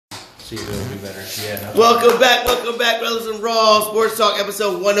See if it'll be better. Yeah. Welcome back, Rellism Raw Sports Talk,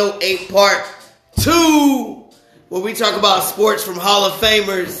 episode 108, part 2, where we talk about sports from Hall of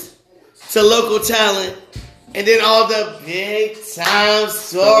Famers to local talent, and then all the big time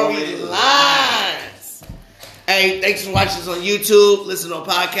storylines. Hey, thanks for watching us on YouTube, listen on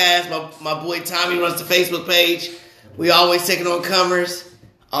podcasts. My boy Tommy runs the Facebook page. We always taking on comers.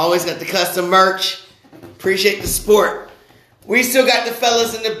 Always got the custom merch. Appreciate the support. We still got the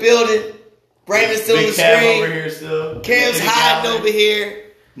fellas in the building. Brandon's still on the Cam screen. over here still. Cam's hiding over here.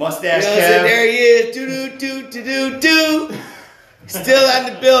 Mustache Cam. Cam. There he is. Do. Still out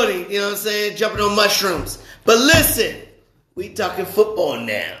in the building. You know what I'm saying? Jumping on mushrooms. But listen, we talking football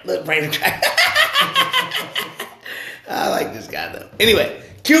now. Look, Brandon. I like this guy though. Anyway,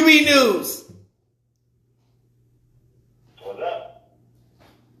 QB news. What's up?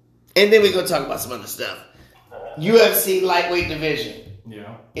 And then we're going to talk about some other stuff. UFC lightweight division.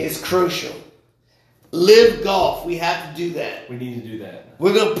 Yeah. Is crucial. Live golf. We have to do that. We need to do that.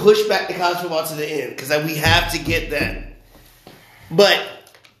 We're going to push back the college football to the end because we have to get that. But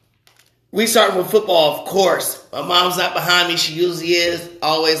we start with football, of course. My mom's not behind me. She usually is.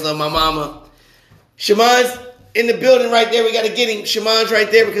 Always love my mama. Shammond's in the building right there. We got to get him. Shammond's right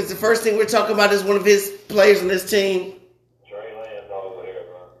there because the first thing we're talking about is one of his players on this team. Trey Lance over here,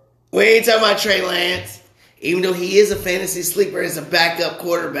 bro. We ain't talking about Trey Lance. Even though he is a fantasy sleeper as a backup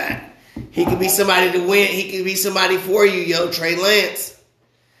quarterback. He could be somebody to win. He could be somebody for you, yo. Trey Lance.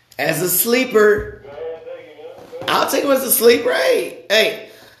 As a sleeper. I'll take him as a sleeper. Hey.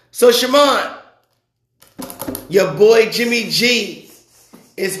 So, Shammond. Your boy Jimmy G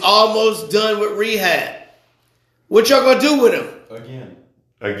is almost done with rehab. What y'all gonna do with him? Again.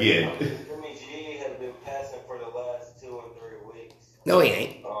 Jimmy G has been passing for the last 2 or 3 weeks. No, he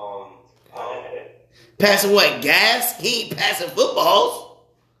ain't. Passing what? Gas? He ain't passing footballs.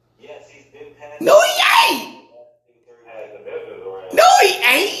 Yes, he's been passing. No, he ain't. No, he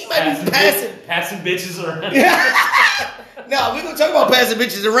ain't. He might be passing. Passing bitches around. No, we're going to talk about passing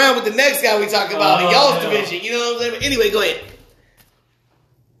bitches around with the next guy we talking about in y'all's division. You know what I'm saying? But anyway, go ahead.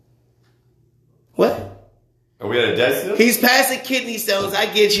 What? Are we at a dead still? He's passing kidney stones. I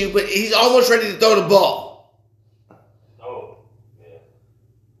get you, but he's almost ready to throw the ball. Oh, yeah.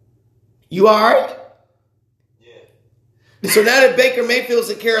 You all right? Yeah. So now that Baker Mayfield's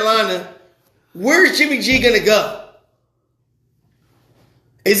in Carolina, where's Jimmy G going to go?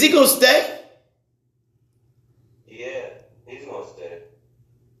 Is he going to stay? Yeah, he's going to stay.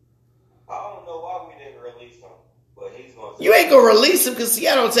 I don't know why we didn't release him, but he's going to stay. You ain't going to release him because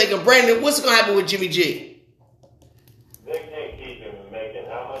Seattle don't take him. Brandon, what's going to happen with Jimmy G? They can't keep him making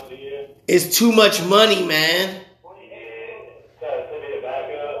how much a year? It's too much money, man.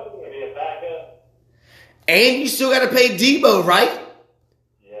 And you still got to pay Debo, right?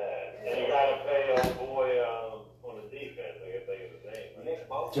 Yeah, and you got to pay old boy on the defense. I guess they get his name.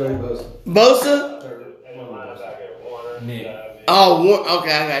 Right? Joey Bosa. Bosa? And the linebacker, Warner. Nick. Oh,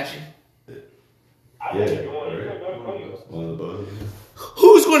 okay, I got you. I think you're going to Cleveland. One of the both.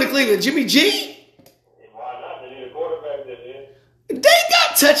 Who's going to Cleveland? Jimmy G? Why not? They need a quarterback this year. They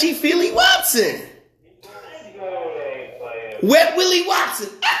got touchy-feely Watson. Wet Willie Watson.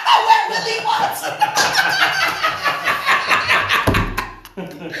 Wet Willie Watson.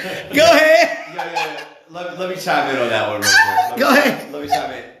 Go ahead. Yeah. Let me chime in on that one real quick. Go ahead. Let me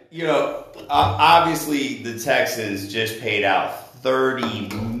chime in. You know, obviously the Texans just paid out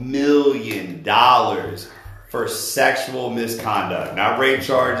 $30 million for sexual misconduct. Not rape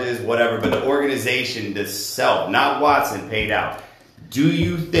charges, whatever, but the organization itself, not Watson, paid out. Do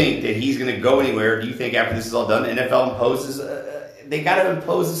you think that he's going to go anywhere? Do you think after this is all done, the NFL imposes, they got to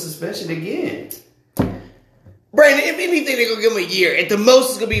impose a suspension again? Brandon, if anything, they're going to give him a year. At the most,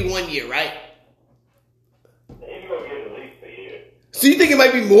 it's going to be 1 year, right? He's going to get at least a year. So you think it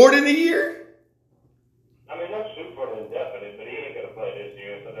might be more than a year? I mean, that's super indefinite, but he ain't going to play this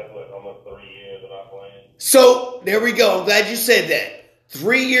year, so that's like almost 3 years without playing. So, there we go. I'm glad you said that.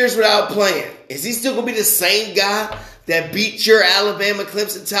 3 years without playing. Is he still going to be the same guy that beat your Alabama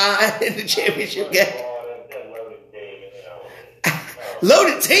Clemson tie in the championship game?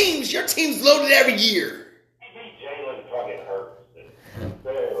 Loaded teams? Your team's loaded every year. He beat Jalen fucking Hurts.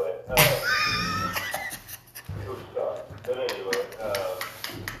 But anyway, but anyway,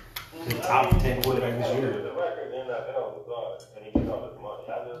 The top 10 quarterback this year. The record in the NFL was on, and he gets all this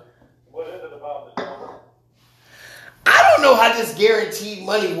money. What is it about this number? I don't know how this guaranteed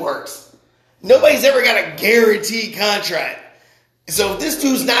money works. Nobody's ever got a guaranteed contract. So if this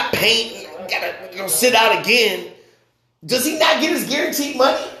dude's not paying, gotta sit out again, does he not get his guaranteed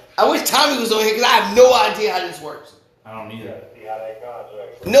money? I wish Tommy was on here because I have no idea how this works. I don't either. He how that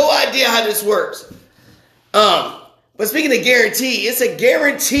contract. No idea how this works. But speaking of guarantee, it's a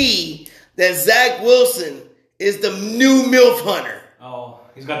guarantee that Zach Wilson is the new MILF hunter. Oh,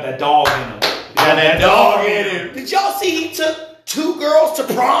 he's got that dog in him. Got that dog in him. Did y'all see he took 2 girls to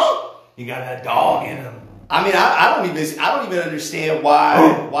prom? He got that dog in him. I mean, I don't even understand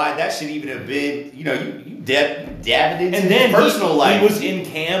why that should even have been. You know, you dabbed into And then his personal life. He was in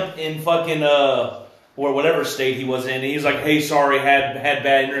camp in fucking or whatever state he was in. And he was like, "Hey, sorry, had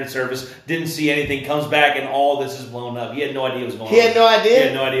bad internet service. Didn't see anything." Comes back and all this is blown up. He had no idea what was going on. He had no idea? He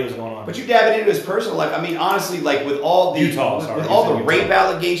had no idea what was going on. But you dab it into his personal life. I mean, honestly, like with all the with all the rape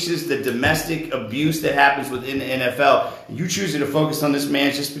allegations, the domestic abuse that happens within the NFL, you choosing to focus on this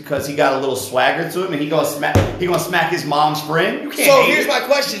man just because he got a little swagger to him and he gonna smack his mom's friend. You can't. So here's my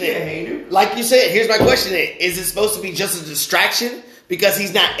question then. Like you said, here's my question then. Is it supposed to be just a distraction because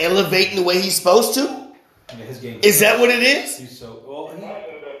he's not elevating the way he's supposed to? Yeah, his game. Is that what it is? He's so well. He should have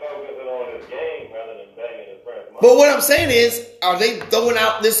been focusing on his game rather than banging his friend's mom. But what I'm saying is, are they throwing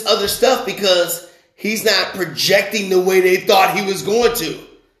out this other stuff because he's not projecting the way they thought he was going to?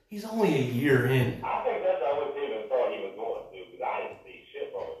 He's only a year in. I think that's how we even thought he was going to, because I didn't see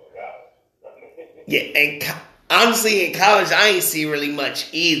shit from him in college. Yeah, and honestly, in college, I ain't see really much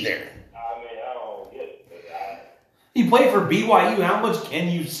either. I mean, I don't get it. He played for BYU. How much can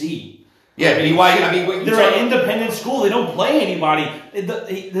you see? Yeah, BYU. I mean, they're an independent school. They don't play anybody.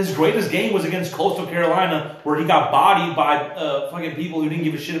 His greatest game was against Coastal Carolina, where he got bodied by fucking people who didn't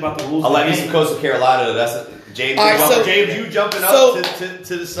give a shit about the rules. I like me some Coastal Carolina. That's James. James, you jumping up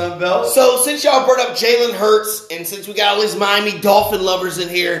to the Sun Belt. So since y'all brought up Jalen Hurts, and since we got all these Miami Dolphin lovers in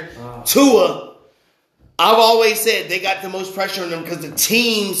here, Tua, I've always said they got the most pressure on them because the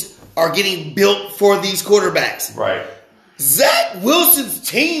teams are getting built for these quarterbacks. Right. Zach Wilson's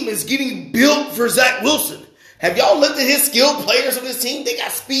team is getting built for Zach Wilson. Have y'all looked at his skilled players on his team? They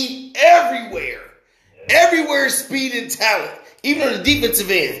got speed everywhere. Everywhere is speed and talent. Even on the defensive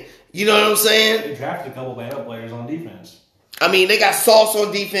end. You know what I'm saying? They drafted a couple backup players on defense. I mean, they got Sauce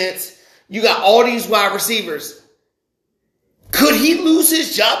on defense. You got all these wide receivers. Could he lose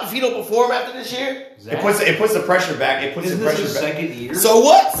his job if he don't perform after this year? It puts the pressure back. It puts Isn't the pressure this his back. second year? So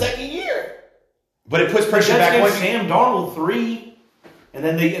what? Second year. But it puts pressure The Jets back. gave Sam Darnold 3, and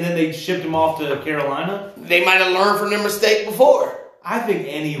then they shipped him off to Carolina. They might have learned from their mistake before. I think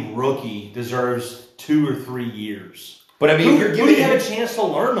any rookie deserves 2 or 3 years. But I mean, who do you have a chance to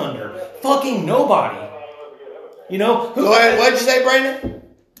learn under? Fucking nobody. You know? Go ahead. What'd you say, Brandon?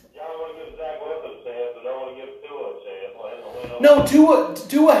 Y'all want to give Zach Wilson a chance, but don't want to give Tua a chance. No,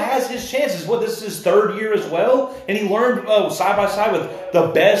 Tua has his chances. This is his 3rd year as well, and he learned side by side with the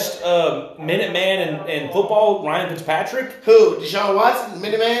best Minuteman in football, Ryan Fitzpatrick. Who? Deshaun Watson, the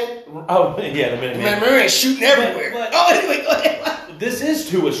Minuteman? Oh, yeah, the Minuteman. Minuteman shooting everywhere. Anyway, go ahead. This is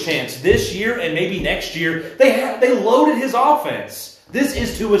Tua's chance this year and maybe next year. They loaded his offense. This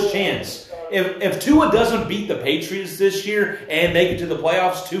is Tua's chance. If Tua doesn't beat the Patriots this year and make it to the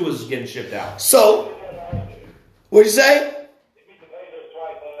playoffs, Tua's getting shipped out. So, what'd you say?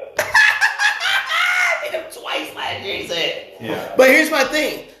 Beat him twice last year, he said. Yeah. But here's my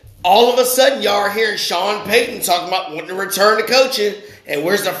thing. All of a sudden, y'all are hearing Sean Payton talking about wanting to return to coaching. And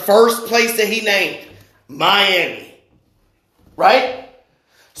where's the first place that he named? Miami. Right?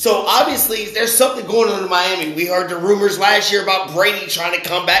 So, obviously, there's something going on in Miami. We heard the rumors last year about Brady trying to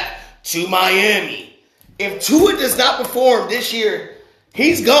come back to Miami. If Tua does not perform this year,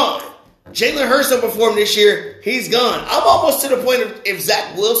 he's gone. Jalen Hurts don't perform this year, he's gone. I'm almost to the point of if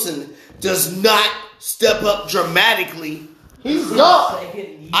Zach Wilson does not step up dramatically, he's gone.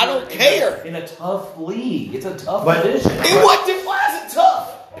 I don't care. In a tough league. It's a tough But- division. Why is it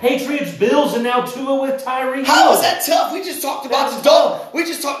tough? Patriots, Bills, and now Tua with Tyreek. How is that tough? We just talked about the dog. We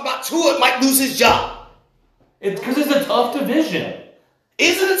just talked about Tua might lose his job. It's because it's a tough division.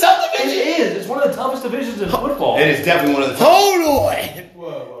 Is it a tough It division? is. It's one of the toughest divisions in football. It is definitely one of the. Hold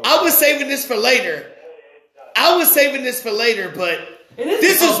on. I was saving this for later. But It is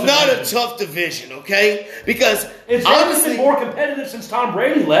this a is tough not a division. tough division, okay? Because It's honestly, been more competitive since Tom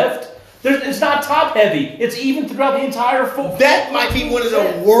Brady left. It's not top heavy. It's even throughout the entire football. that might be one of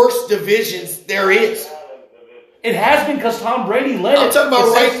the worst divisions there is. It has been because Tom Brady led I'm it. talking about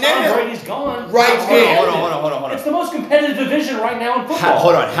It's right since now. Tom Brady's gone. Right It's now. Hold on. It's the most competitive division right now in football.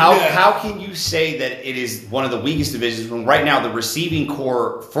 Hold on. Yeah. How can you say that it is one of the weakest divisions when right now the receiving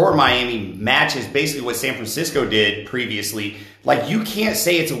core for Miami matches basically what San Francisco did previously? Like, you can't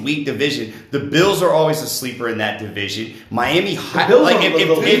say it's a weak division. The Bills are always a sleeper in that division. Miami, Bills like are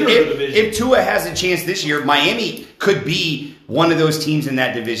the leader of the division. if Tua has a chance this year, Miami could be one of those teams in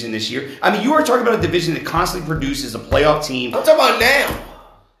that division this year. I mean, you are talking about a division that constantly produces a playoff team. I'm talking about now.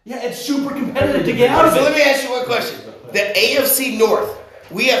 Yeah, it's super competitive to get out of So it. let me ask you one question. The AFC North,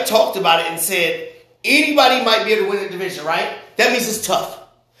 we have talked about it and said anybody might be able to win the division, right? That means it's tough.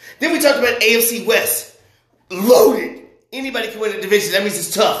 Then we talked about AFC West. Loaded. Anybody can win the division. That means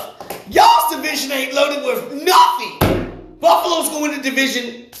it's tough. Y'all's division ain't loaded with nothing. Buffalo's going to win the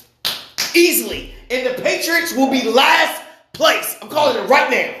division easily. And the Patriots will be last place. I'm calling it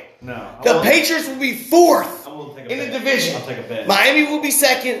right now. No. The Patriots will be fourth in the bet. division. I'll take a bet. Miami will be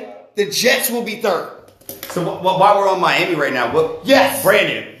second. The Jets will be third. So while we're on Miami right now, Yes.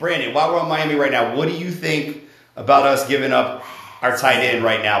 Brandon, while we're on Miami right now, what do you think about us giving up our tight end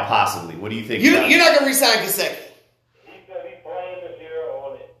right now, possibly? What do you think? You're not going to resign Gesicki. He's going to be playing this year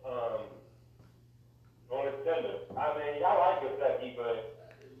on attendance. I mean, I like Gesicki, but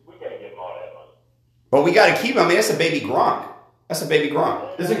we can't give him all that money. But we got to keep him. I mean, that's a baby Gronk.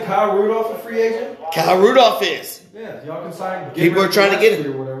 Isn't Kyle Rudolph a free agent? Kyle Rudolph is. Yeah, y'all can sign. People are trying to get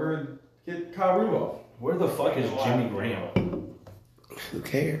him. or whatever, and get Kyle Rudolph. Where the fuck is Jimmy Graham? Who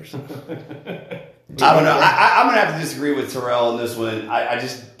cares? I don't know. I'm going to have to disagree with Terrell on this one.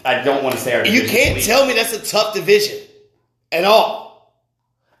 I don't want to say our You division's can't weak. tell me that's a tough division at all.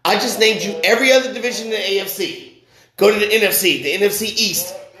 I just named you every other division in the AFC. Go to the NFC, the NFC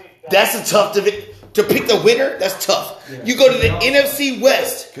East. That's a tough division. To pick the winner, that's tough. Yeah. You go to the NFC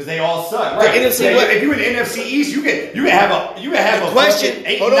West. Because they all suck, right? NFC West. If you're in the NFC East, you can have a question- fucking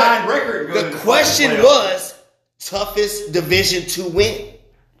 8-9 hold on. record. And go to The question playoffs. was toughest division to win.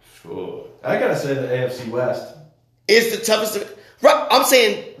 Sure. I gotta say the AFC West. Is the toughest. Right, I'm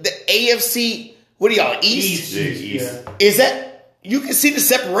saying the AFC. What are y'all? East. East. Is that you can see the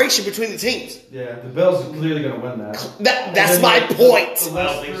separation between the teams? Yeah, the Bills are clearly gonna win that. That's And my then point. the I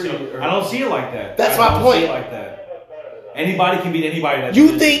last don't think three so. are- I don't see it like that. That's I my don't point. See it like that. Anybody can beat anybody in that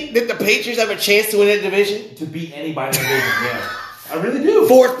You division. think that the Patriots have a chance to win that division? To beat anybody in the division, yeah. I really do.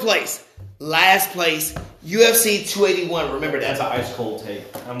 Fourth place, last place, UFC 281. Remember That's that. an ice cold take.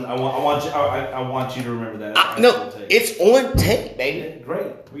 I want you to remember that. That's an No, ice cold take. it's on tape, baby. Yeah, great.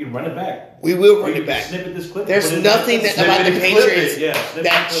 We can run it back. We will Or run you it can back. Snippet this clip. There's put it in nothing there. that about the Snippet and clip it. Patriots Yeah, snippet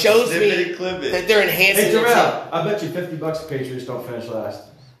that and clip it. shows Snippet me and clip it. that they're enhancing Hey their team. Terrell, I bet you $50 the Patriots don't finish last.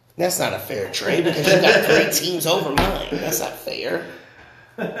 That's not a fair trade because you got 3 teams over mine. That's not fair.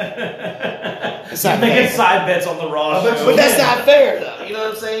 That's not Making fair. side bets on the Raw bet show. But that's not fair, though. You know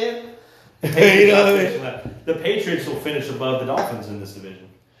what I'm saying? You know what I mean? The Patriots will finish above the Dolphins in this division.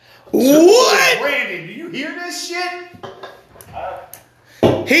 What? Brandon, do you hear this shit?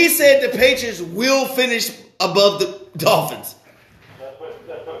 He said the Patriots will finish above the Dolphins. That's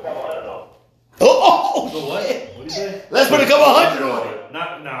what come on. Oh, The what? shit. What do you say? Let's put a couple hundred on it. No,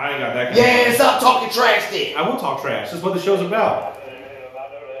 I ain't got that. Yeah, stop talking trash then. I will talk trash. That's what the show's about. I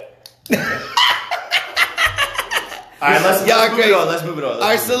know that. All right, let's Y'all move crazy. it on. Let's move it on. All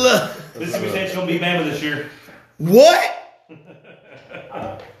right, so look. Mississippi State's gonna beat Bama this year. What?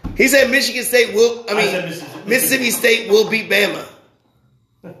 He said Michigan State will, I said Mississippi State will beat Bama.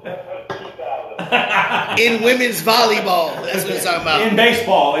 In women's volleyball. That's what he's talking about. In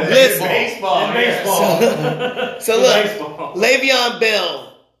baseball. In Listen. baseball. In baseball. So In look, baseball. Le'Veon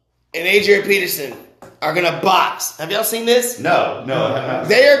Bell and Adrian Peterson are going to box. Have y'all seen this? No.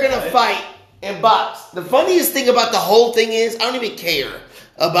 They are going to fight and box. The funniest thing about the whole thing is, I don't even care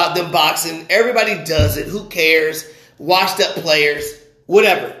about them boxing. Everybody does it. Who cares? Washed up players.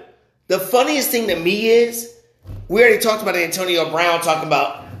 Whatever. The funniest thing to me is, we already talked about Antonio Brown talking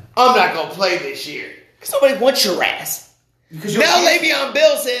about, I'm not going to play this year. Because nobody wants your ass. Now Le'Veon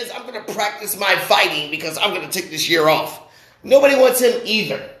Bell says, I'm going to practice my fighting because I'm going to take this year off. Nobody wants him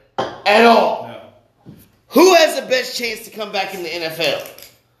either. At all. No. Who has the best chance to come back in the NFL?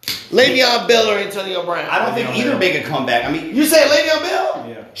 Le'Veon Bell or Antonio Brown? I don't think either make a comeback. I mean, You say Le'Veon Bell?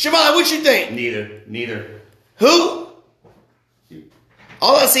 Yeah. Shammond, what you think? neither. Who?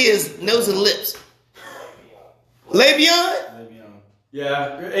 All I see is nose and lips. Le'Veon?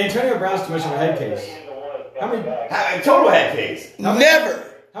 Yeah, Antonio Brown's too much of a head case. How many? Total head case. Never.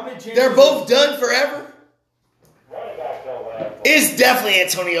 How many chances? They're both done forever. It's definitely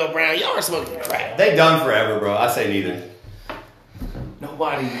Antonio Brown. Y'all are smoking crack. They done forever, bro. I say neither.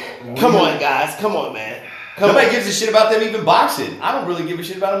 Nobody. Come on, guys. Come on, man. Nobody gives a shit about them even boxing. I don't really give a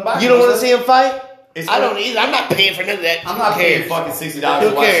shit about them boxing. You don't want to see him fight? It's I don't like- either. I'm not paying for none of that. I'm not Who paying cares? fucking $60 Who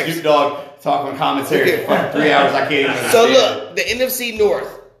to watch cares? Snoop Dogg talk on commentary for fucking 3 hours. I can't even understand. So look, the NFC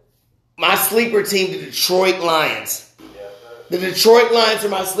North, my sleeper team, the Detroit Lions. The Detroit Lions are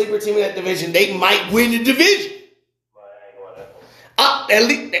my sleeper team in that division. They might win the division. At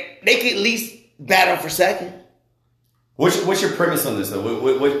least they could at least battle for second. What's your premise on this though?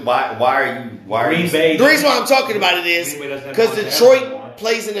 Why are you? Green Bay. The reason why I'm talking about it is because Detroit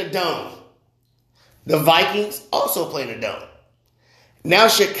plays in a dome. The Vikings also play in a dome. Now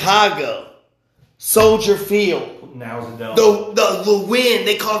Chicago, Soldier Field. Now's the dome. The win,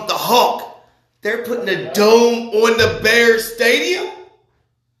 they call it the Hawk. They're putting a dome on the Bears Stadium?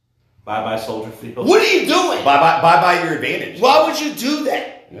 Bye-bye Soldier Field. What are you doing? Bye your advantage. Why would you do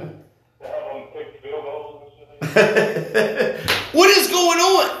that? Yeah. What is going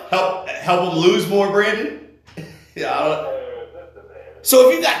on? Help them lose more, Brandon. Yeah. I don't. So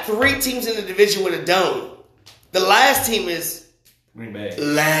if you got 3 teams in the division with a dome, the last team is Green Bay.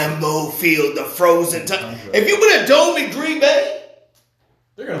 Lambeau Field, the frozen time. If you put a dome in Green Bay,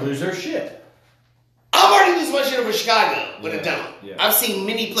 They're going to lose their shit. I've already lose my shit over Chicago with a dome. Yeah. I've seen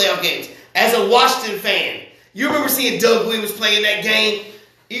many playoff games. As a Washington fan, you remember seeing Doug Williams playing that game?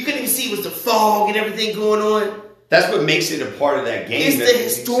 You couldn't even see it was the fog and everything going on. That's what makes it a part of that game. It's the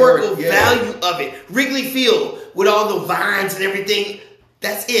historical value of it. Wrigley Field with all the vines and everything.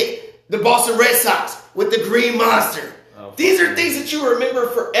 That's it. The Boston Red Sox with the Green Monster. Oh, These are things that you remember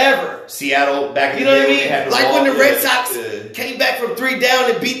forever. Seattle back in You the know day what I when they mean? had the Like ball. when the Red Sox came back from 3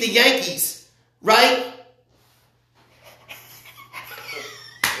 down and beat the Yankees. Right?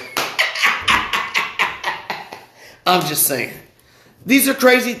 I'm just saying. These are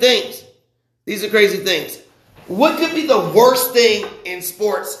crazy things. These are crazy things. What could be the worst thing in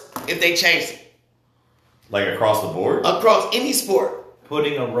sports if they changed it? Like across the board? Across any sport.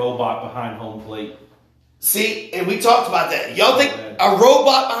 Putting a robot behind home plate. See, and we talked about that. Y'all think a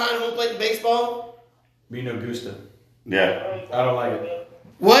robot behind home plate in baseball? Me no gusta. Yeah. I don't like it.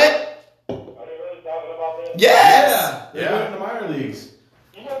 What? Are they really talking about that? Yes! They're doing it in the minor leagues.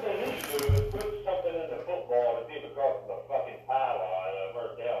 You know what they need to do is put something in the football to keep across the fucking pylon, a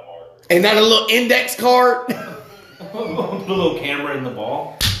first down marker. And not a little index card? Put a little camera in the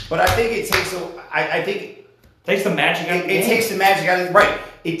ball. But I think it takes I think Takes the magic out of the game. it takes the magic out of it. Right.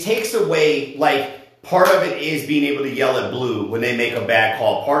 It takes away, like, part of it is being able to yell at blue when they make a bad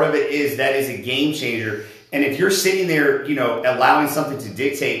call. Part of it is that is a game changer. And if you're sitting there, you know, allowing something to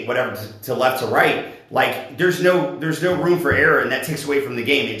dictate whatever to left to right, like there's no room for error, and that takes away from the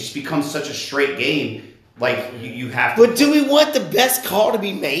game. It just becomes such a straight game. Like you have to. But do we want the best call to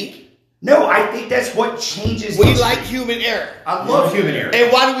be made? No, I think that's what changes. We like human error. I love human error.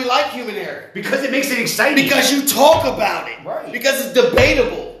 And why do we like human error? Because it makes it exciting. Because you talk about it. Right. Because it's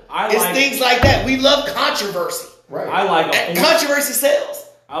debatable. It's things like that. We love controversy. Right. I like And controversy sells.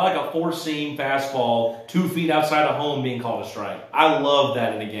 I like a 4-seam fastball 2 feet outside of home being called a strike. I love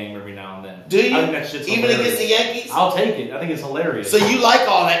that in a game every now and then. Do you? I think that shit's Even hilarious. against the Yankees? I'll take it. I think it's hilarious. So you like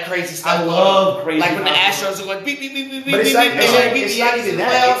all that crazy stuff? I love crazy Like when the stuff. Astros are going beep, beep, beep, beep, beep, But it's beep, not- beep, it's and not- then beat it's the not Yankees even in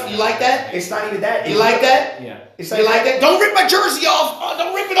the that. playoffs. You like that? It's not even that. You like that? Yeah. It's You like that? Don't rip my jersey off. Oh,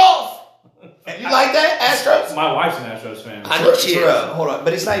 don't rip it off. You like that, Astros? My wife's an Astros fan. I know she is. Hold on,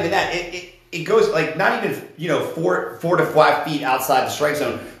 but it's not even that. It goes like not even 4 to 5 feet outside the strike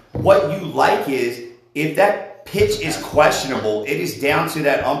zone. What you like is if that pitch is questionable, it is down to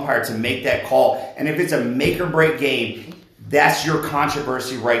that umpire to make that call. And if it's a make or break game, that's your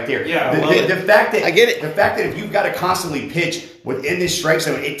controversy right there. Yeah, the fact that I get it. The fact that if you've got to constantly pitch within this strike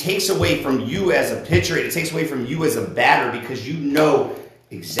zone, it takes away from you as a pitcher. It takes away from you as a batter because you know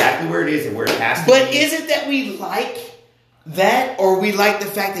exactly where it is and where it has to be. But is it that we like that, or we like the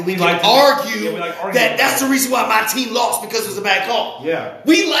fact that we can like to- argue yeah, we like arguing that about that's it. the reason why my team lost because it was a bad call? Yeah.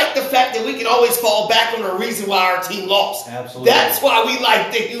 We like the fact that we can always fall back on the reason why our team lost. Absolutely. That's why we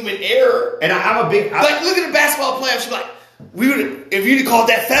like the human error. And I'm a big Like, look at the basketball playoffs. You're like, if you'd have called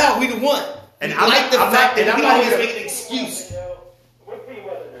that foul, we'd have won. And We I'm like not- the I'm fact not- that and we I'm can not always gonna- make an excuse. You know, what team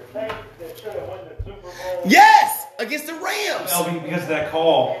was it? The Saints that should have won the Super Bowl? Yes, against the Rams. Well, because of that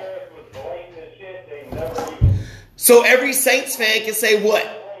call. Harris was blatant as shit. They never even So every Saints fan can say what?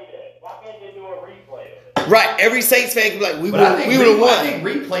 played it. Why can't they do a replay of it? Right, every Saints fan can be like, we would But I have think won. I think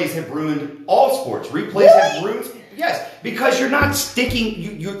replays have ruined all sports. Replays have ruined, yes, because you're not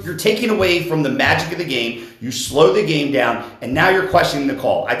sticking. You're taking away from the magic of the game. You slow the game down, and now you're questioning the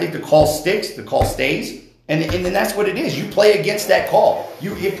call. I think the call sticks. The call stays, and then that's what it is. You play against that call.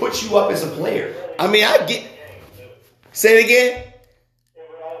 It puts you up as a player. I mean, I get. Say it again. It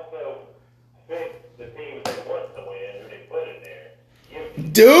would also fix the teams that want to win who they put in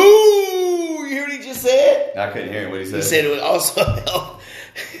there. Dude, you hear what he just said? I couldn't hear what he said. He said it would also help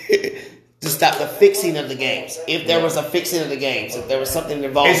to stop the fixing of the games. If there was a fixing of the games, if there was something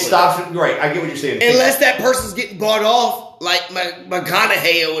involved. It with stops. Right, I get what you're saying. Unless that person's getting bought off, like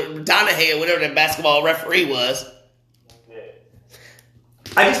McConaughey or whatever that basketball referee was.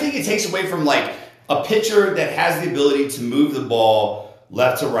 I just think it takes away from like a pitcher that has the ability to move the ball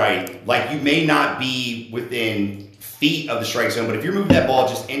left to right, like you may not be within feet of the strike zone, but if you're moving that ball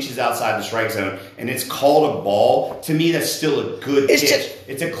just inches outside the strike zone and it's called a ball, to me that's still a good pitch.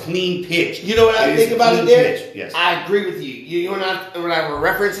 It's a clean pitch. You know what I think about it, Derrick? Yes. I agree with you. You know what I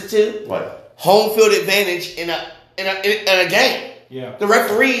reference it to? What? Home field advantage in a game. Yeah. The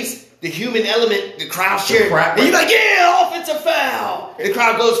referees, the human element, the crowd cheering. And you're like, yeah, offensive foul. And the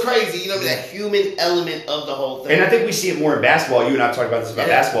crowd goes crazy. You know what I mean? That human element of the whole thing. And I think we see it more in basketball. You and I have talked about this about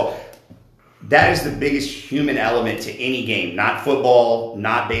basketball. That is the biggest human element to any game. Not football,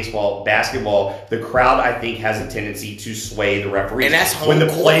 not baseball, basketball. The crowd, I think, has a tendency to sway the referees. And that's when the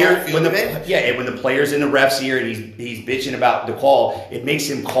player, when the player's in the ref's ear and he's bitching about the call, it makes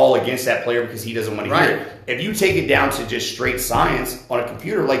him call against that player because he doesn't want to hear it. If you take it down to just straight science on a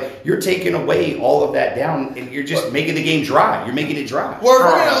computer, like you're taking away all of that down and you're just making the game dry. You're making it dry. We're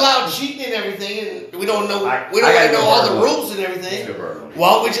going to allow cheating and everything, and we don't know. We don't know all the rules and everything. Why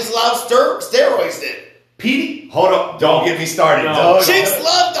don't we just allow steroids then? Petey, hold up! Don't get me started. No. Chicks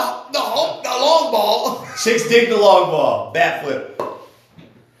love the long ball. Chicks dig the long ball. Bat flip.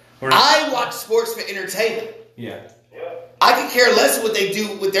 I watch sports for entertainment. Yeah. I could care less what they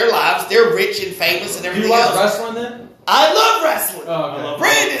do with their lives. They're rich and famous and Do everything you like else. wrestling then? I love wrestling. Oh, okay. I love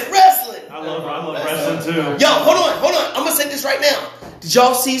Brandon, wrestling. I love wrestling too. Yo, hold on. I'm gonna say this right now. Did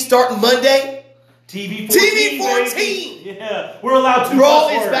y'all see starting Monday? TV 14. TV 14. Baby. Yeah, we're allowed 2 Raw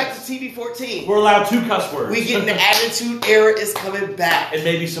cuss is words. back to TV 14. We're allowed 2 cuss words. We getting the Attitude Era is coming back. and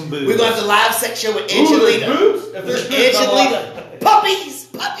maybe some booze. We're going to have the live section with Ooh, there's Angelina. boobs? If there's boobs, I'm Angelina. Puppies.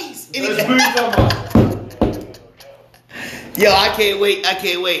 There's Anything. boobs, I'm like, Yo, I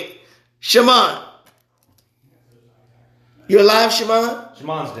can't wait. Shammond. You alive, Shammond?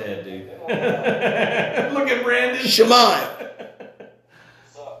 Shamon's dead, dude. Look at Brandon. Shammond.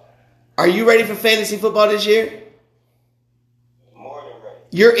 Are you ready for fantasy football this year? More than ready.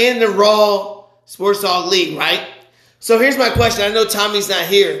 You're in the Raw Sports Talk League, right? So here's my question. I know Tommy's not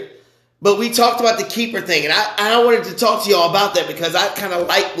here, but we talked about the keeper thing, and I wanted to talk to y'all about that because I kind of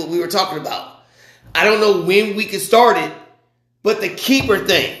like what we were talking about. I don't know when we could start it, but the keeper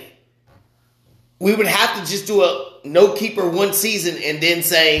thing, we would have to just do a no keeper one season and then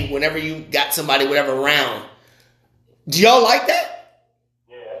say whenever you got somebody, whatever round. Do y'all like that?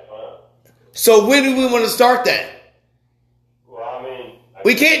 Yeah, that's fine. So when do we want to start that? Well, I mean,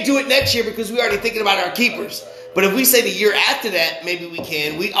 We can't do it next year because we're already thinking about our keepers. But if we say the year after that, maybe we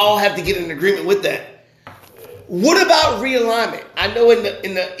can. We all have to get in agreement with that. What about realignment? I know in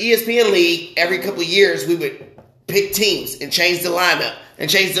the ESPN league, every couple of years we would pick teams and change the lineup and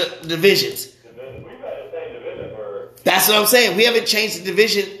change the divisions. we've had the same division for That's what I'm saying. We haven't changed the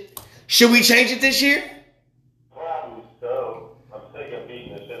division. Should we change it this year? probably so. I'm sick of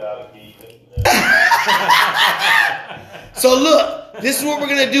beating the shit out of Keith. So look, this is what we're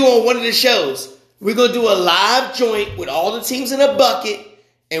going to do on one of the shows. We're going to do a live joint with all the teams in a bucket,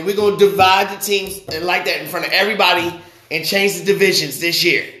 and we're going to divide the teams and like that in front of everybody and change the divisions this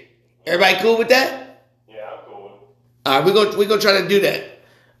year. Everybody cool with that? Yeah, I'm cool with it. All right, we're gonna try to do that.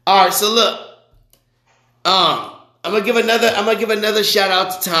 All right, so look, I'm gonna give another shout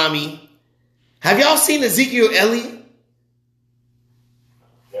out to Tommy. Have y'all seen Ezekiel Elliott?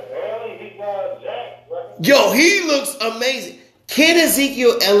 Yeah, apparently he's got Jack. Right? Yo, he looks amazing. Can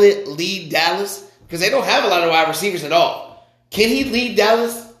Ezekiel Elliott lead Dallas? Because they don't have a lot of wide receivers at all. Can he lead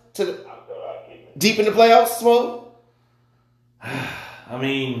Dallas to I'm still out keeping. deep in the playoffs, Smoke? I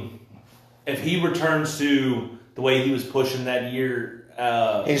mean, if he returns to the way he was pushing that year,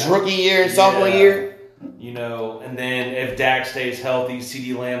 His rookie year and sophomore year? you know, and then if Dak stays healthy,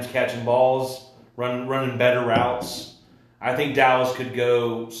 CeeDee Lamb's catching balls, running better routes, I think Dallas could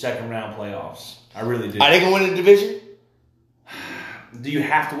go second round playoffs. I really do. Are they going to win the division? Do you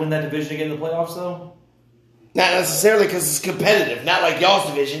have to win that division to get in the playoffs, though? Not necessarily because it's competitive. Not like y'all's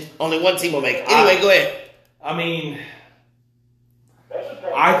division. Only one team will make it. Anyway, go ahead. I mean, That's a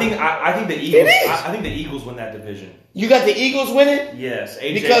tough I think the Eagles. is. I think the Eagles win that division. You got the Eagles winning? Yes,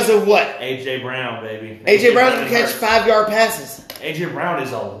 Because of what? AJ Brown, baby. AJ Brown can is catch hurt. 5-yard passes. AJ Brown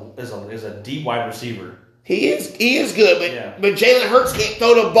is a deep wide receiver. He is good, but Yeah. but Jalen Hurts can't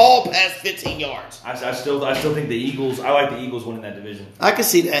throw the ball past 15 yards. I still think the Eagles. I like the Eagles winning that division. I can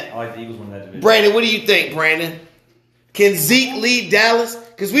see that. I like the Eagles winning that division. Brandon, what do you think, Brandon? Can Zeke lead Dallas?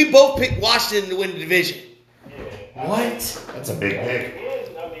 Because we both picked Washington to win the division. What? That's a big pick.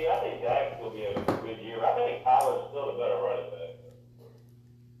 I mean, I think Dak will be a good year. I think Pollard's still a better running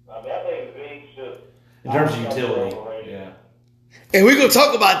back. I mean, I think Zeke's just In terms of utility, yeah. And we're going to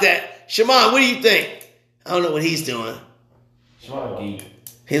talk about that. Shammond, what do you think? I don't know what he's doing. Shammond geek.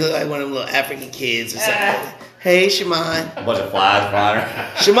 He looked like one of them little African kids or something. Hey, Shammond. A bunch of flies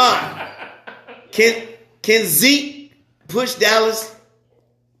flying. Shammond, can Zeke push Dallas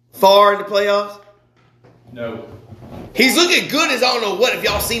far in the playoffs? No. He's looking good as I don't know what if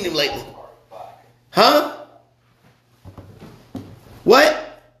y'all seen him lately. Huh?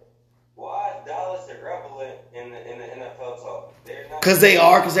 What? Why is Dallas irrelevant in the NFL talk? Because they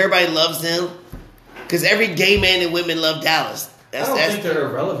are, because everybody loves them. Because every gay man and women love Dallas. I don't think they're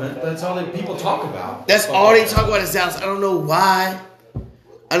irrelevant. That's all that people talk about. That's all they talk about is Dallas. I don't know why. Cowboys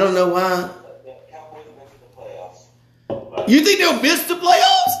went to the playoffs. You think they'll miss the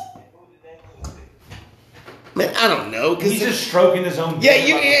playoffs? Man, I don't know. He's just stroking his own. Yeah,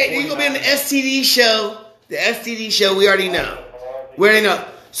 you're going to be on the STD show. The STD show, we already know. We already know.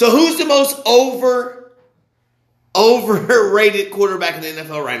 So who's the most overrated quarterback in the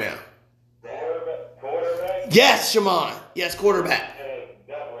NFL right now? Quarterback? Yes, Shammond. Yes, quarterback.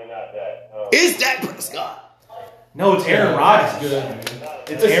 Definitely not that. Is Dak Prescott? No, it's Aaron Rodgers. Good.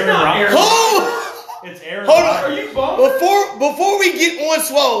 It's Aaron Rodgers. Oh! It's Aaron Hold Rodgers. on. Are you bummed? Before we get on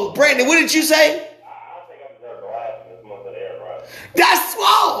Swole, Brandon, what did you say? I think I deserve the last one this month of Aaron Rodgers. That's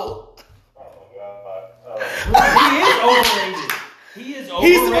Swole. Oh, my God. He is overrated. He is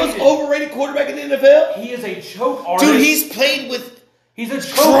overrated. He's the most overrated quarterback in the NFL. He is a choke artist. Dude, he's played with He's a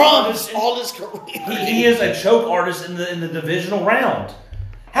choke drums artist. all his career. He is a choke artist in the divisional round.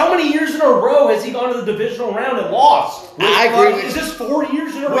 How many years in a row has he gone to the divisional round and lost? I agree with Is you. this 4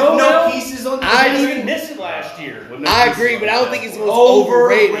 years in a With row no now? pieces on the I He didn't agree. even miss it last year. I agree, but I don't think he's the most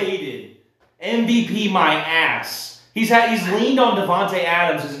overrated. MVP my ass. He's leaned on Devontae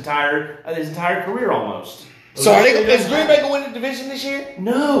Adams his entire career almost. So is Green Bay going to win the division this year?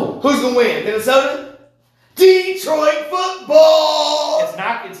 No. Who's going to win? Minnesota? Detroit football! It's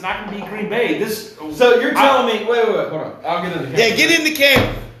not going to be Green Bay. So you're telling me... Wait, hold on. I'll get in the camera. Yeah, get in the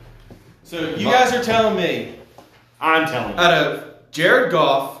camera. So you guys are telling me I'm telling you. out of Jared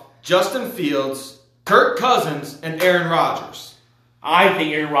Goff, Justin Fields, Kirk Cousins, and Aaron Rodgers. I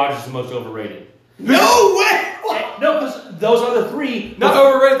think Aaron Rodgers is the most overrated. No way! No, because those other three... Not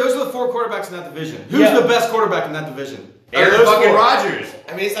overrated. Those are the 4 quarterbacks in that division. Who's Yeah. the best quarterback in that division? Aaron fucking Rodgers.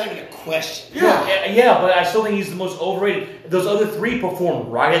 I mean, it's not even a question. Yeah, but I still think he's the most overrated. Those other three perform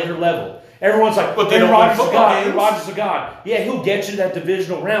right at their level. Everyone's like, But they Aaron don't win Rodgers is a football god. games. Aaron Rodgers is a god. Yeah, he'll get you to that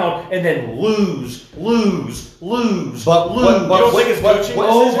divisional round and then lose. But lose. You don't think it's coaching decisions?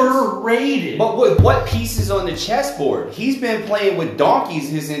 Overrated. But with what pieces on the chessboard? He's been playing with donkeys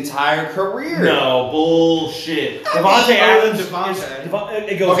his entire career. No, bullshit. Devontae Adams.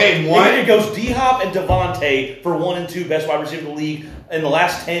 It goes, Okay, one. It goes D-Hop and Devontae for 1 and 2 best wide receiver in the league in the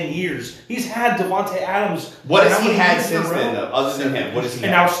last 10 years. He's had Devontae Adams. What for has how he many had years in a since row? then, though? Other than him, what has he An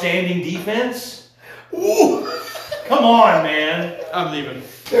had? outstanding defense? Ooh. Come on, man. I'm leaving.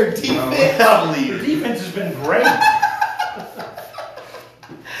 Their defense. Their defense has been great.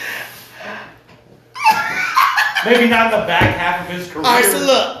 Maybe not in the back half of his career. All right, so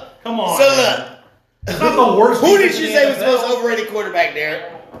look. Come on. So man. look. It's not the worst. Who did defense you in say was the NFL. most overrated quarterback, Derrick?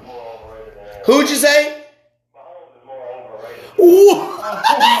 Who'd you say? Mahomes is more overrated. Ooh. Oh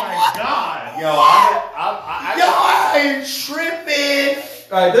my God. Yo, Y'all are tripping.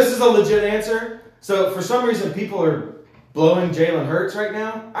 All right, this is a legit answer. So for some reason, people are blowing Jalen Hurts right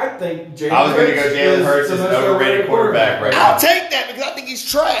now. I think Jalen. I was going to go Jalen is Hurts the as an most overrated quarterback right I'll now. take that because I think he's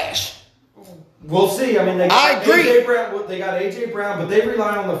trash. We'll see. I mean, they I got agree. AJ Brown. They got AJ Brown, but they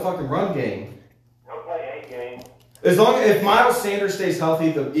rely on the fucking run game. He'll play 8 games. As long if Miles Sanders stays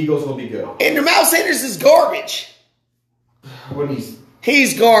healthy, the Eagles will be good. And Miles Sanders is garbage. When he's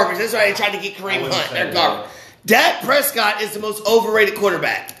He's garbage. That's why they tried to get I Kareem wouldn't Hunt. say They're that. garbage. Dak Prescott is the most overrated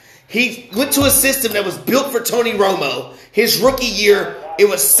quarterback. He went to a system that was built for Tony Romo. His rookie year, it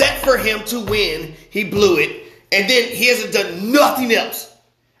was set for him to win. He blew it. And then he hasn't done nothing else.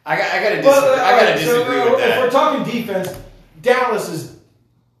 I gotta disagree with If we're that. talking defense, Dallas is.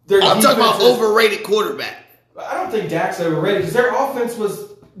 Their I'm talking about defense is- overrated quarterback. I don't think Dak's overrated because their offense was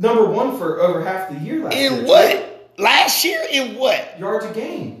number 1 for over half the year last year. In what? Last year? In what? Yards a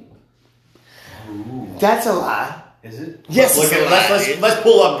game. That's a lie. Is it? Yes, Look it's a at, lie. let's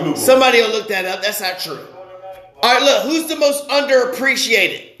pull up Google. Somebody will look that up. That's not true. All right, look. Who's the most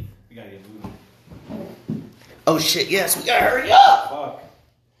underappreciated? We gotta get moving. Oh, shit. Yes, we got to hurry up. Fuck.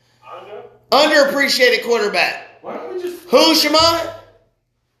 Underappreciated quarterback. Why don't we just? Who, Shammond?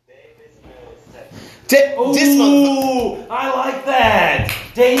 This motherfucker. Ooh, I like that.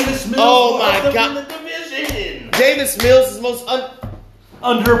 Davis Mills. Oh, my up God. in the division. Davis Mills is most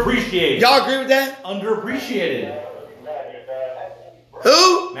Underappreciated. Y'all agree with that? Underappreciated.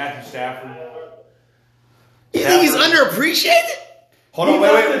 Who? Matthew Stafford. You think he's underappreciated? Hold on,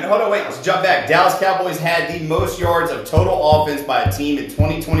 wait. Let's jump back. Dallas Cowboys had the most yards of total offense by a team in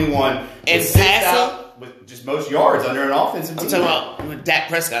 2021. And passing? With just most yards under an offensive team. I'm talking about with Dak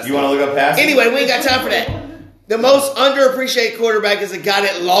Prescott. You want to look up passing? Anyway, we ain't got time for that. The most underappreciated quarterback is a guy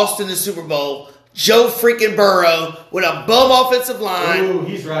that lost in the Super Bowl, Joe freaking Burrow, with a bum offensive line. Ooh,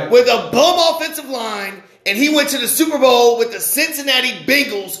 he's right. With a bum offensive line, and he went to the Super Bowl with the Cincinnati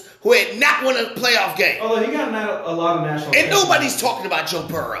Bengals, who had not won a playoff game. Although he got a lot of national attention. And nobody's talking about Joe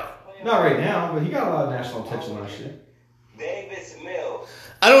Burrow. Not right now, but he got a lot of national attention last year. Davis Mills.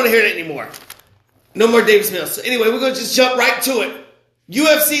 I don't want to hear that anymore. No more Davis Mills. So anyway, we're going to just jump right to it.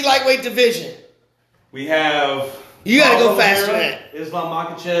 UFC lightweight division. We have. You got to go Oliveira, faster than that. Islam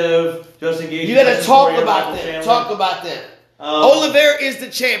Makhachev, Justin Gaethje. You got to talk Poirier, about Michael them. Chandler. Talk about them. Oliveira is the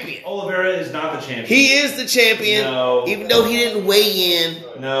champion. Oliveira is not the champion. He is the champion, No. even though he didn't weigh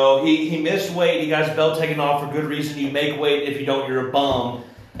in. No, he missed weight. He got his belt taken off for good reason. You make weight. If you don't, you're a bum.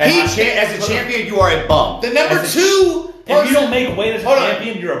 As a champion, you are a bum. The number As a- two If person, you don't make weight as a Hold on.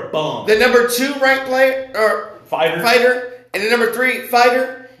 champion, you're a bum. the number 2 ranked player or Fighter. and the number 3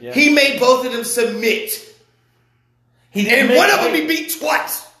 fighter, Yeah. he made both of them submit. He didn't And make one of them weight. he beat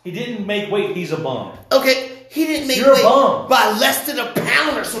twice. He didn't make weight. He's a bum. Okay, he didn't make You're a weight bum. by less than a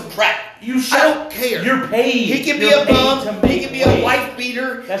pound or some crap. I don't care. You're paid. He can be You're a paid bum. to He make can be weight. a wife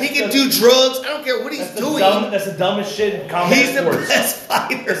beater. That's He can the- do drugs. I don't care what he's That's the doing. That's the dumbest shit in combat He's the sports. best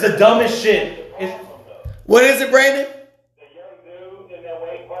fighter. It's the dumbest shit. What is it, Brandon? The young dude in that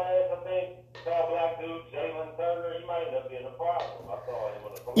weight class, I think, tall black dude, Jalen Turner, he might end up being a problem. I saw him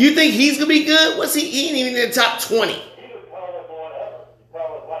on the You think he's gonna be good? What's he? He ain't even in the top 20. He was tallest one ever. He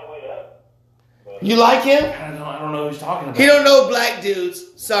tallest lightweight ever. You like him? I don't know who he's talking about. He don't know black dudes.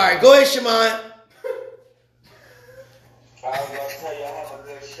 Sorry. Go ahead, Shammond. I was gonna tell you I have a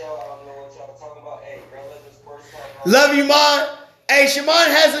good show. I don't know what y'all talking about. Hey, Rellism Sports Talk. Love you, Mon. Hey,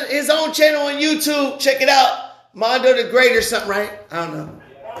 Shammond has his own channel on YouTube. Check it out. Mondo the Great or something, right? I don't know.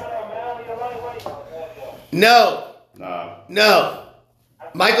 No. No.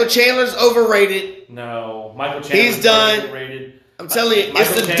 Michael Chandler's overrated. No, Michael Chandler. He's done. Rated. I'm telling you, Michael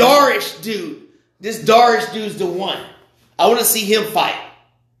it's the Chandler. Darish dude. This Darish dude's the one. I want to see him fight.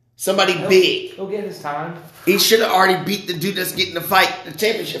 Somebody big. He'll get his time. He should have already beat the dude that's getting the fight, the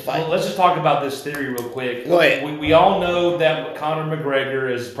championship fight. Well, let's just talk about this theory real quick. Go ahead. We all know that Conor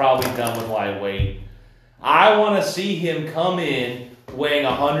McGregor is probably done with lightweight. I want to see him come in weighing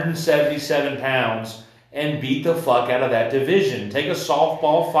 177 pounds and beat the fuck out of that division. Take a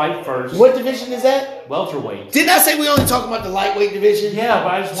softball fight first. What division is that? Welterweight. Didn't I say we only talking about the lightweight division? Yeah,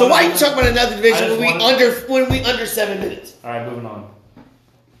 but I just So wanted why to- you talking about another I division just when we under 7 minutes? All right, moving on.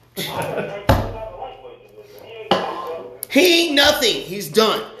 He ain't nothing. He's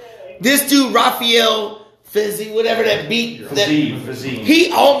done. This dude Rafael Fizzy, whatever that beat, Fiziev.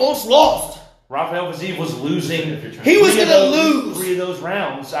 he almost lost. Rafael Fiziev was losing. He was three of gonna those- lose. 3 of those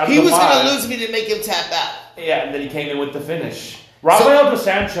rounds. Out of He the was 5. gonna lose if he didn't make him tap out. Yeah, and then he came in with the finish. Rafael dos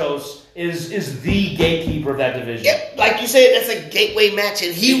Anjos is the gatekeeper of that division. Yep, like you said, that's a gateway match,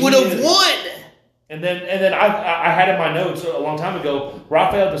 and he would have is. won. And then I had in my notes a long time ago,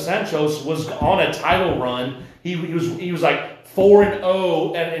 Rafael dos Anjos was on a title run. He was like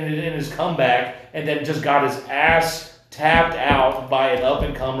 4-0 in his comeback, and then just got his ass tapped out by an up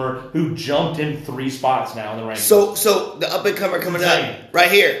and comer who jumped him 3 spots now in the rankings. So the up and comer coming up Insane. right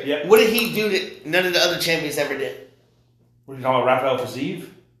here. Yep. What did he do that none of the other champions ever did? What are you talking about, Rafael Fiziev?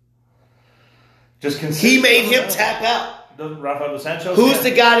 Just He consistent. made him tap out. Rafael dos Anjos. Who's yeah.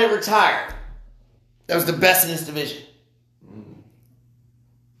 the guy that retired? That was the best in this division.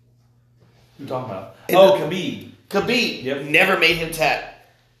 Who you talking about? In Oh, the- Khabib. Khabib Yep. never made him tap.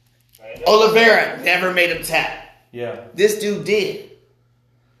 Oliveira never made him tap. Yeah. This dude did.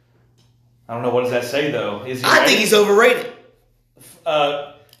 I don't know. What does that say, though? Is he I ready? think he's overrated.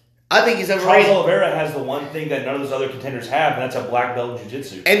 I think he's Charles overrated. Oliveira has the one thing that none of those other contenders have, and that's a black belt in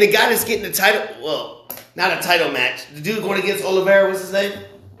jiu-jitsu. And the guy that's getting the title, well, not a title match. The dude going against Oliveira, what's his name?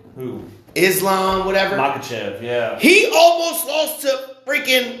 Who? Islam, whatever. Makhachev, yeah. He almost lost to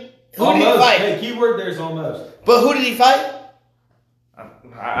freaking. Who did he Almost. fight? Hey, keyword there's almost. But who did he fight?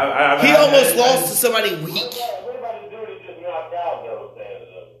 He almost lost to to. somebody weak. What about the dude that just knocked out those things?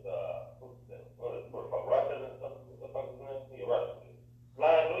 What Russian and stuff? What the fuck is his name? Yeah, Russian.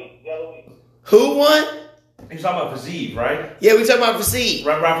 Last week, the other week. Who won? He's talking about Fiziev, right? Yeah, we talking about Fiziev.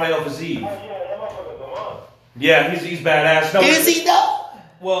 Rafael Fiziev. Yeah, that motherfucker's a monster. Yeah, he's badass. No, Is he though?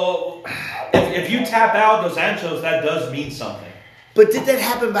 Well, if you tap out those anchos, that does mean something. But did that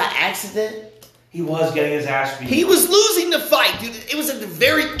happen by accident? He was getting his ass beat. He was losing the fight, dude. It was at the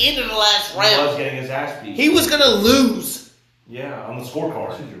very end of the last He was round. getting his ass beat. He was gonna lose. Yeah, on the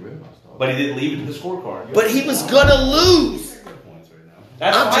scorecard. But he didn't leave it to the scorecard. But he was gonna lose.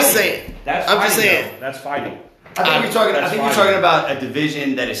 That's I'm fighting. just saying. I'm just saying. That's fighting. I think you're talking about a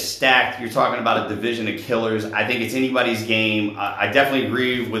division that is stacked. You're talking about a division of killers. I think it's anybody's game. I definitely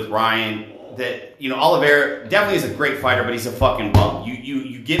agree with Ryan that Oliveira definitely is a great fighter, but he's a fucking bum.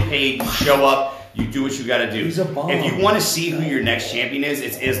 You get paid, you show up, you do what you got to do. He's a bum. If you want to see who your next champion is,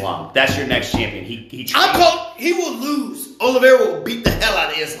 it's Islam. That's your next champion. He will lose. Oliveira will beat the hell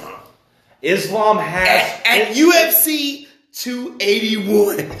out of Islam. Islam has at UFC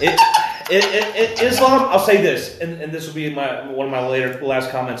 281. Islam, I'll say this, and this will be one of my last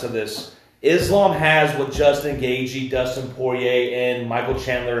comments of this. Islam has what Justin Gaethje, Dustin Poirier, and Michael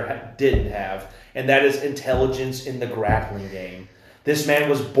Chandler didn't have, and that is intelligence in the grappling game. This man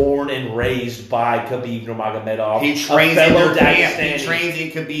was born and raised by Khabib Nurmagomedov. He trains in their camp. He trains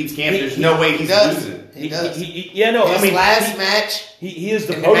in Khabib's camp. There's no way he's losing. He does. His last match. He is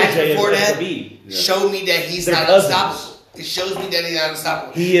the protege of Khabib. Showed me that he's not unstoppable. It shows me that he's not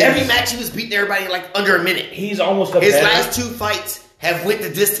unstoppable. Every match he was beating everybody in like under a minute. He's almost his last 2 fights have went the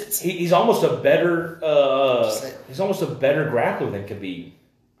distance. He's almost a better. He's almost a better grappler than Khabib.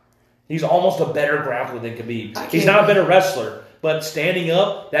 He's almost a better grappler than Khabib. He's not a better wrestler, but standing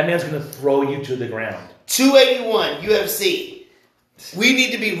up, that man's going to throw you to the ground. 281 UFC. We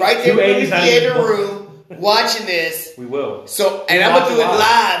need to be right there in the theater room watching this. We will. So, and I'm gonna do it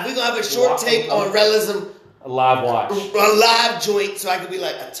live. We're gonna have a short tape on Rellism. A live watch. A live joint, so I can be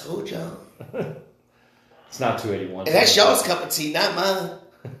like, I told y'all. It's not 281. And that's y'all's cup of tea, not mine.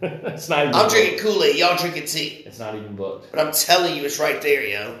 It's not even I'm booked. drinking Kool-Aid, y'all drinking tea. It's not even booked. But I'm telling you, it's right there,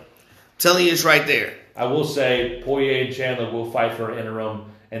 yo. I'm telling you, it's right there. I will say, Poirier and Chandler will fight for an interim,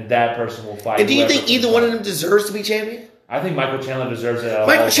 and that person will fight. And do you think either one of them deserves to be champion? I think Michael Chandler deserves it.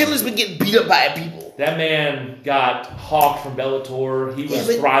 Michael Chandler's been getting beat up by people. That man got hawked from Bellator. He was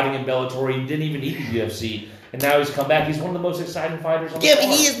thriving in Bellator. He didn't even eat the UFC. And now he's come back. He's one of the most exciting fighters on the card. Yeah,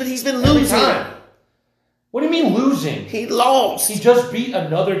 he is, but he's been losing. What do you mean losing? He lost. He just beat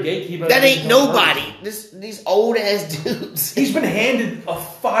another gatekeeper. That ain't nobody. These old ass dudes. He's been handed a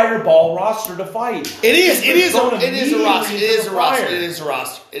fireball roster to fight. It is a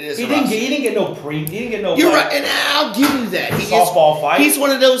roster. He didn't get no pre. He didn't get no. You're right, and I'll give you that. Softball fight. He's one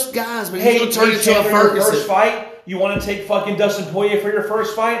of those guys, but he's gonna turn into a Ferguson. First fight. You want to take fucking Dustin Poirier for your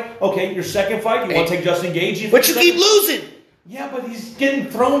first fight? Okay, your second fight. You want to take Justin Gaethje? But you keep losing. Yeah, but he's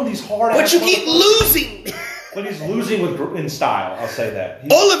getting thrown these hard. But you keep losing. But he's losing in style. I'll say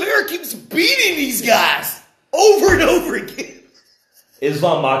that. Oliveira keeps beating these guys over and over again.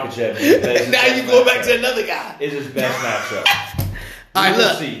 Islam Makhachev. Now you go back to another guy. Is his best matchup. All right,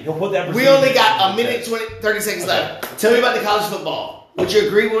 look. He'll put that. We only got a minute, 30 seconds left. Tell me about the college football. Would you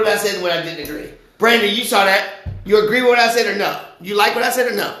agree with what I said and what I didn't agree? Brandon, you saw that. You agree with what I said or no? You like what I said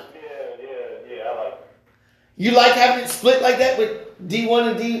or no? Yeah, I like it. You like having it split like that with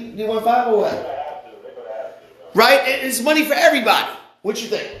D1 and D15 or what? They're gonna have to. Right? And it's money for everybody. What you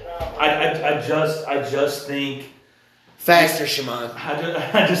think? I just think faster, Shammond.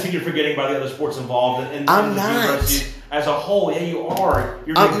 I just think you're forgetting about the other sports involved. I'm not. As a whole, yeah, you are.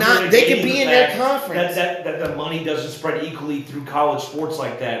 I'm not. They could be in their conference. That the money doesn't spread equally through college sports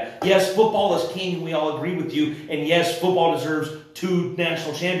like that. Yes, football is king. We all agree with you. And yes, football deserves 2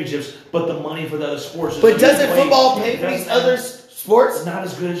 national championships. But the money for the other sports is. But doesn't football pay for these other sports? It's not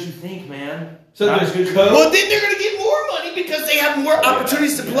as good as you think, man. So not as good. Well, then they're going to get more money because they have more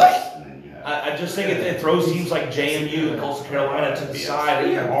opportunities to play. I just think it throws teams like JMU and Coastal Carolina to the side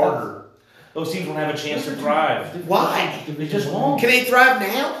even harder. Those teams won't have a chance to thrive. Why? They just won't. Can they thrive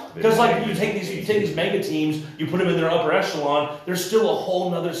now? Because like you take these mega teams, you put them in their upper echelon. There's still a whole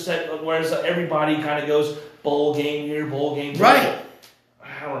nother set. Whereas everybody kind of goes bowl game here, bowl game there. Right.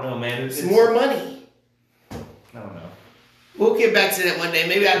 I don't know, man. It's more money. I don't know. We'll get back to that one day.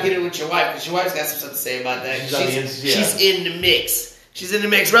 Maybe I'll get it with your wife because your wife's got some stuff to say about that. She's in the mix. She's in the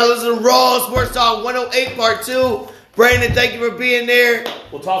mix. Rellism Raw Sports Talk 108 Part 2. Brandon, thank you for being there.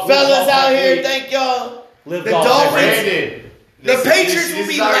 We'll talk. Fellas out here, thank y'all. The Dolphins. The Patriots will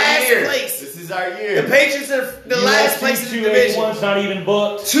be last place. This is our year. The Patriots are the last place in the division. 281's not even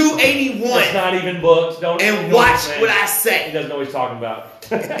booked. 281. It's not even booked. And watch what I say. He doesn't know what he's talking about.